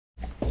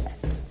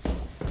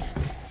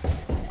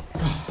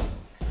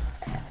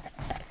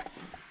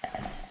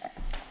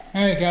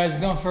Alright guys,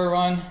 going for a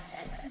run.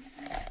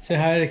 Say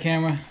hi to the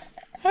camera.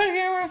 Hi to the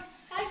camera.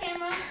 Hi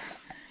camera.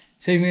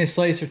 Save me a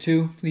slice or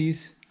two,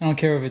 please. I don't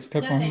care if it's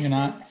pepperoni or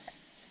not.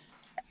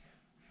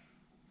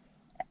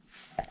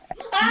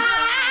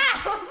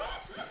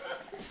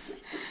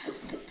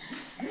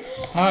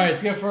 Alright,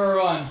 let's go for a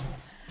run.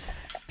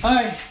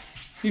 Alright,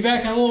 be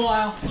back in a little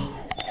while.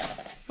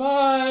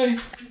 Bye!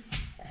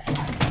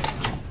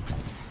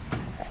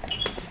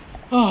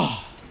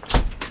 Oh,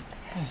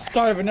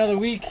 start of another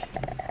week.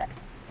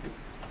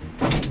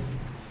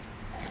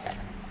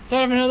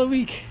 Start of another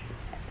week.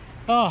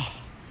 Oh,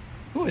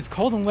 ooh, it's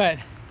cold and wet.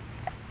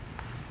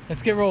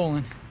 Let's get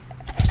rolling.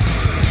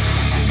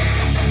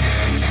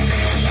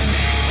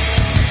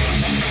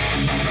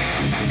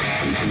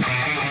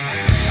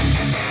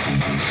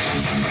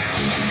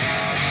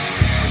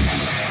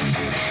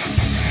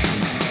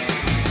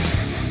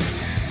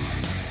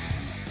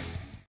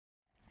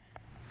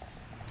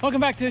 Welcome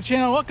back to the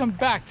channel. Welcome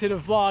back to the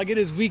vlog. It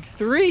is week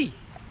 3,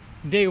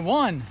 day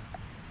 1.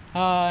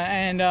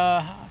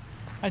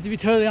 I have to be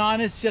totally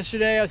honest,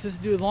 yesterday I was supposed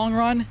to do a long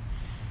run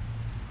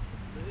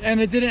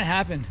and it didn't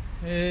happen.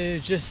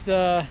 It just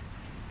decided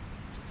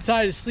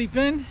to sleep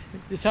in,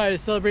 decided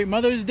to celebrate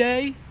Mother's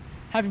Day.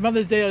 Happy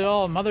Mother's Day to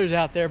all mothers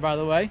out there, by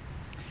the way.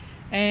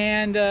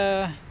 And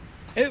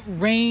it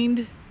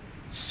rained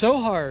so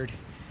hard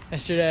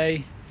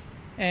yesterday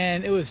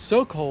and it was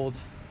so cold.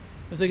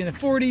 It was like in the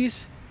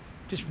 40s,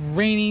 just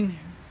raining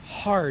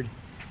hard.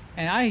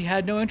 And I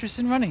had no interest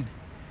in running.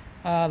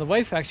 The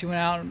wife actually went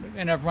out and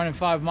ended up running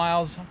 5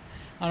 miles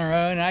on her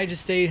own, and I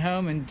just stayed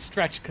home and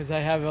stretched because I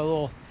have a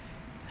little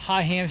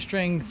high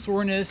hamstring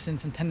soreness and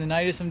some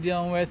tendonitis I'm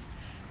dealing with.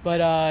 But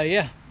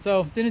yeah,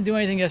 so didn't do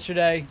anything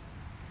yesterday.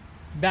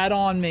 Bad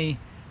on me.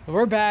 But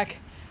we're back.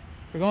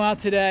 We're going out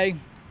today.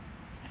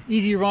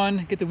 Easy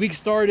run, get the week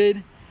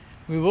started.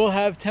 We will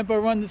have tempo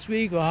run this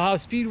week. We'll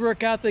have speed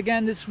workout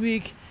again this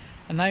week.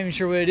 I'm not even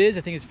sure what it is.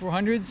 I think it's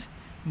 400s,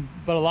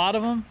 but a lot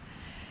of them.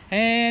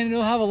 And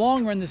we'll have a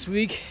long run this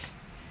week.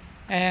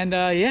 And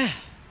yeah,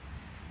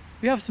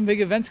 we have some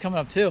big events coming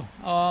up too.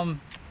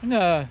 I'm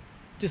gonna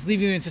just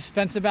leave you in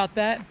suspense about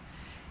that.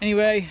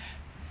 Anyway,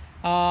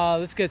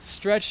 let's get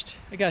stretched.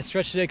 I got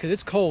stretched today because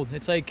it's cold.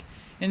 It's like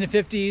in the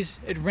 50s.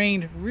 It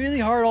rained really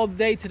hard all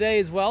day today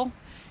as well.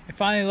 It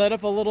finally let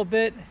up a little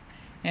bit,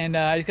 and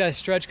I just gotta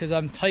stretch because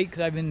I'm tight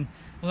because I've been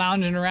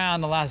lounging around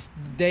the last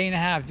day and a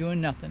half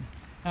doing nothing.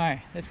 All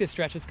right, let's get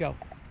stretched. Let's go.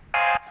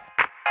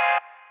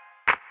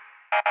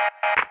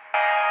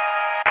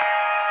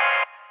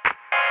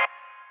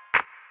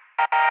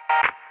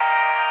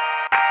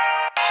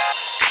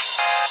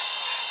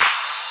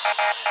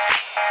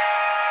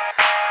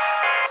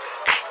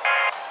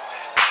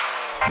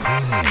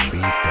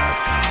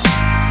 Premiumbeat.com.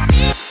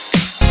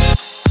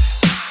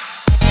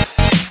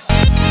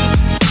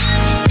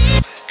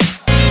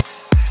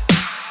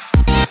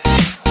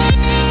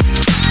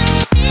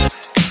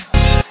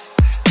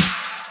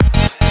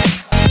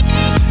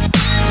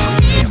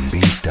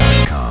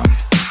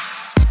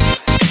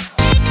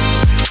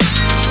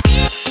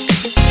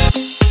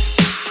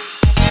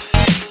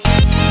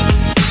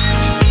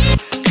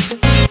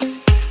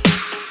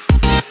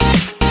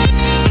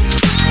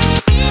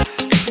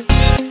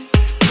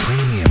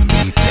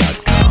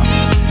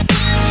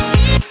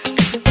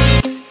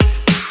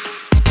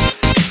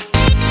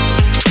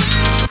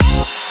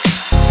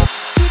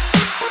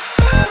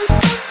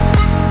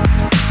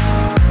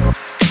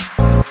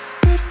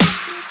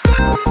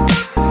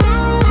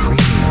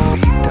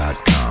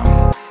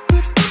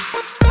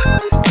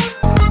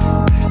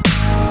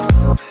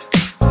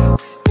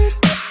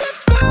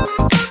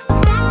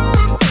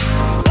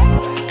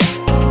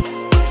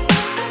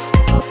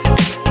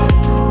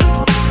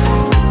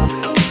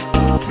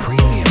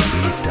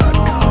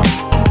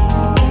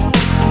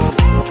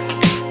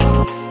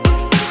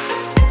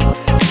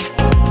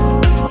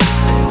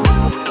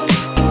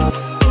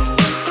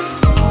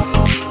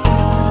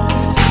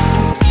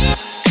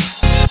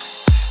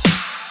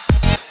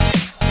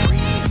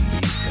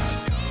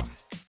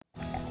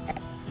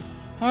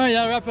 Alright,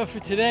 that'll wrap up for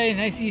today.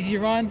 Nice easy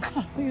run.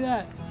 Oh, look at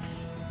that.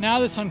 Now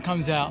the sun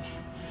comes out.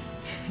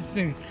 It's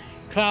been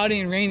cloudy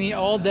and rainy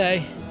all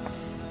day.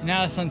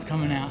 Now the sun's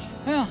coming out.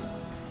 Well,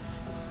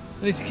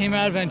 at least it came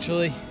out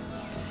eventually.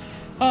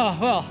 Oh,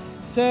 well,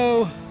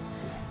 so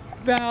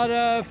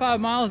about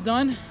 5 miles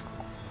done. I'm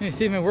gonna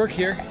save my work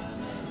here.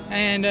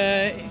 And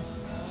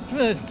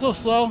it's still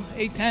slow,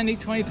 810,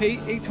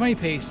 820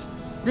 pace.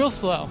 Real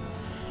slow.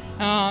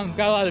 Got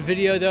a lot of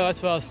video though,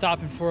 that's what I was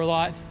stopping for a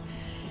lot.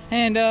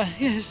 And yeah,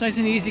 just nice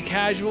and easy,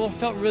 casual.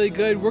 Felt really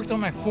good. Worked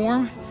on my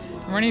form,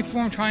 running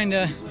form, trying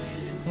to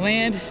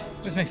land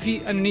with my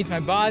feet underneath my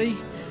body.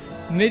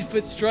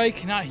 Mid-foot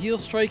strike, not heel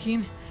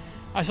striking.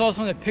 I saw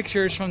some of the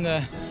pictures from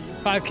the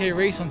 5K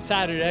race on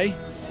Saturday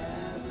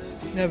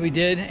that we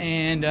did,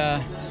 and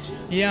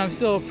yeah, I'm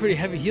still a pretty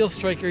heavy heel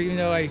striker, even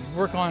though I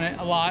work on it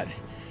a lot.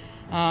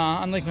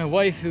 Unlike my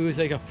wife, who is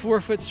like a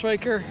 4-foot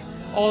striker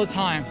all the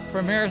time. For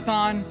a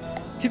marathon,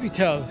 tippy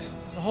toes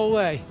the whole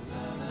way.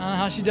 I don't know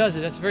how she does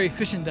it. That's very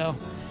efficient though.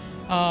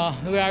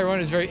 The way I run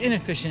is very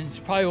inefficient. It's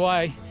probably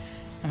why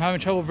I'm having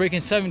trouble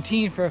breaking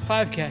 17 for a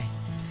 5K.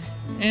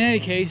 In any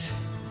case,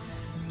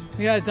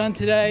 we got it done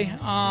today.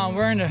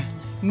 Wearing the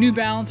New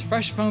Balance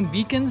Fresh Foam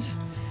Beacons,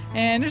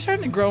 and they're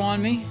starting to grow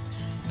on me.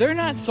 They're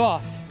not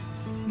soft,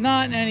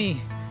 not in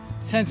any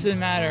sense of the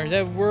matter.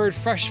 That word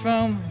fresh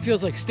foam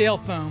feels like stale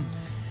foam.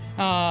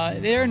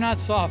 They are not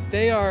soft.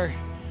 They are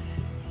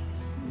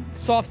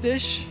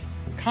softish,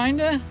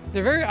 kinda.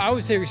 They're very, I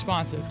would say,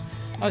 responsive.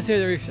 I would say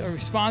they're a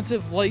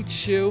responsive, light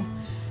shoe.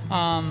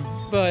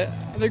 But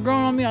they're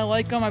growing on me. I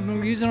like them. I've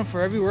been using them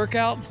for every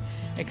workout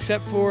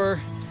except for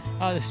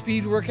the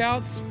speed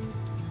workouts.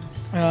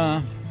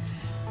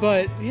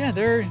 But yeah,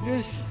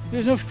 there's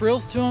no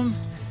frills to them.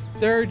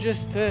 They're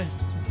just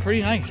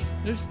pretty nice.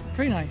 They're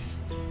pretty nice.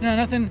 You know,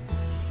 nothing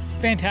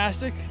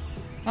fantastic,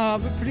 but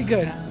pretty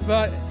good.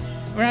 But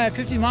we're not at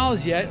 50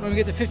 miles yet. When we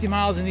get to 50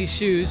 miles in these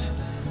shoes,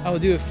 I will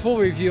do a full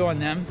review on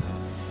them.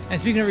 And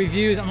speaking of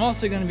reviews, I'm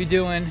also going to be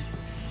doing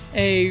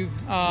a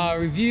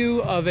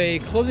review of a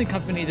clothing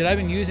company that I've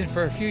been using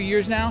for a few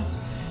years now.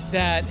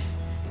 That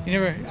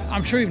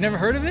I'm sure you've never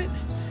heard of it,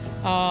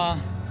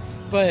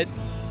 but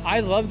I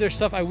love their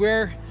stuff. I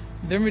wear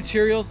their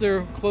materials,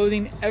 their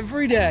clothing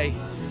every day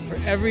for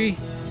every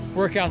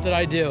workout that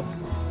I do.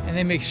 And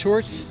they make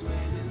shorts,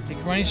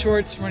 like running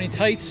shorts, running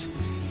tights,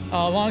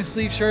 long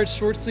sleeve shirts,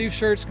 short sleeve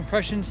shirts,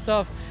 compression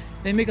stuff.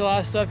 They make a lot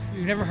of stuff.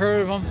 You've never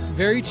heard of them.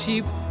 Very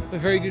cheap, but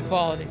very good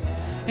quality.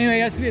 Anyway,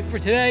 that's it for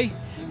today.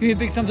 Give me a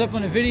big thumbs up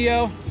on the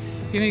video.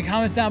 Give me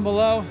comments down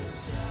below.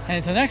 And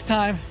until next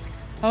time,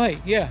 oh wait,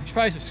 yeah, you should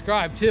probably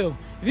subscribe too.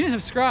 If you didn't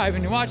subscribe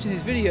and you're watching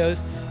these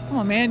videos, come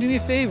on man, do me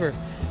a favor.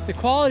 The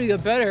quality will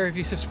be better if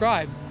you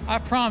subscribe. I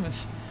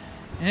promise.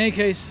 In any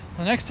case,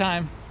 until next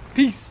time,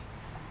 peace.